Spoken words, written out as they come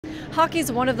Hockey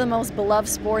is one of the most beloved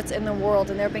sports in the world,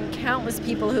 and there have been countless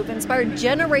people who've inspired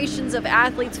generations of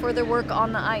athletes for their work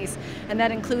on the ice. And that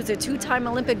includes a two-time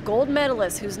Olympic gold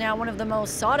medalist who's now one of the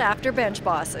most sought-after bench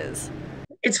bosses.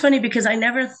 It's funny because I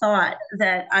never thought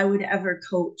that I would ever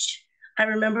coach. I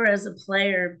remember as a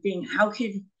player being, how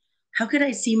could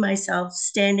I see myself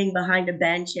standing behind a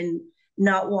bench and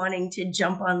not wanting to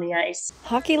jump on the ice?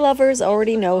 Hockey lovers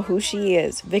already know who she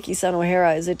is. Vicky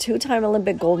Sunohara is a two-time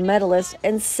Olympic gold medalist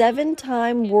and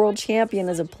seven-time world champion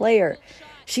as a player.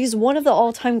 She's one of the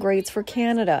all-time greats for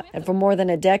Canada, and for more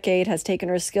than a decade has taken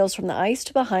her skills from the ice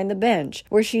to behind the bench,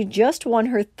 where she just won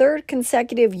her third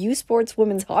consecutive U Sports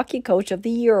Women's Hockey Coach of the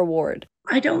Year award.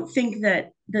 I don't think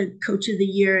that the Coach of the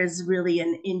Year is really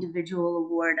an individual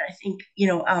award. I think,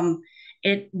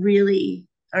 it really,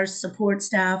 our support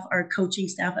staff, our coaching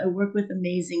staff, I work with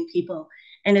amazing people,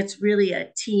 and it's really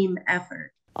a team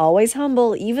effort. Always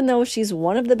humble, even though she's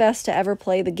one of the best to ever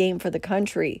play the game for the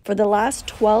country. For the last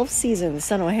 12 seasons,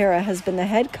 Sunohara has been the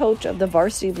head coach of the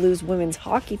Varsity Blues women's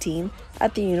hockey team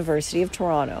at the University of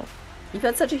Toronto. You've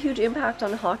had such a huge impact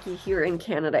on hockey here in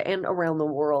Canada and around the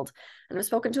world. And I've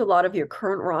spoken to a lot of your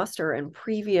current roster and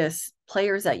previous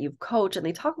players that you've coached, and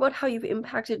they talk about how you've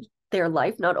impacted their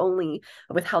life, not only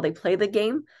with how they play the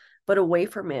game, but away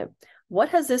from it. What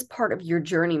has this part of your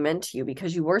journey meant to you?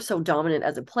 Because you were so dominant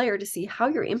as a player, to see how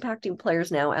you're impacting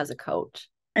players now as a coach.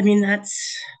 I mean, I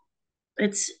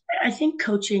think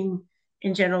coaching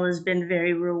in general has been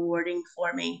very rewarding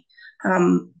for me.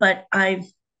 But I've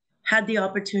had the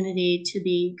opportunity to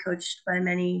be coached by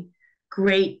many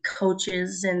great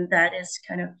coaches, and that has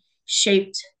kind of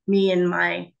shaped me and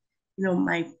my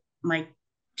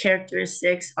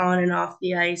characteristics on and off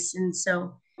the ice. And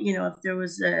so, if there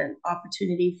was an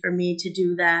opportunity for me to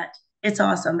do that, it's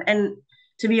awesome. And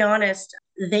to be honest,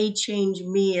 they change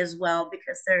me as well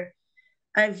because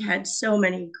I've had so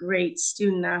many great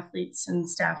student athletes and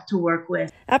staff to work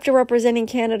with. After representing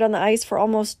Canada on the ice for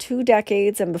almost 2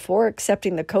 decades and before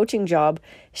accepting the coaching job,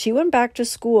 she went back to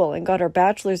school and got her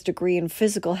bachelor's degree in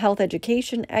physical health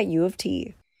education at U of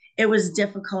T. It was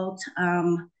difficult,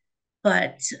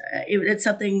 but it's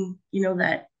something,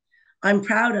 that I'm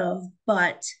proud of.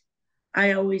 But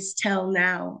I always tell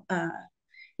now,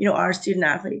 our student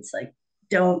athletes, like,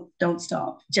 don't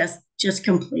stop. Just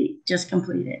complete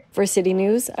it. For City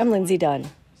News, I'm Lindsay Dunn.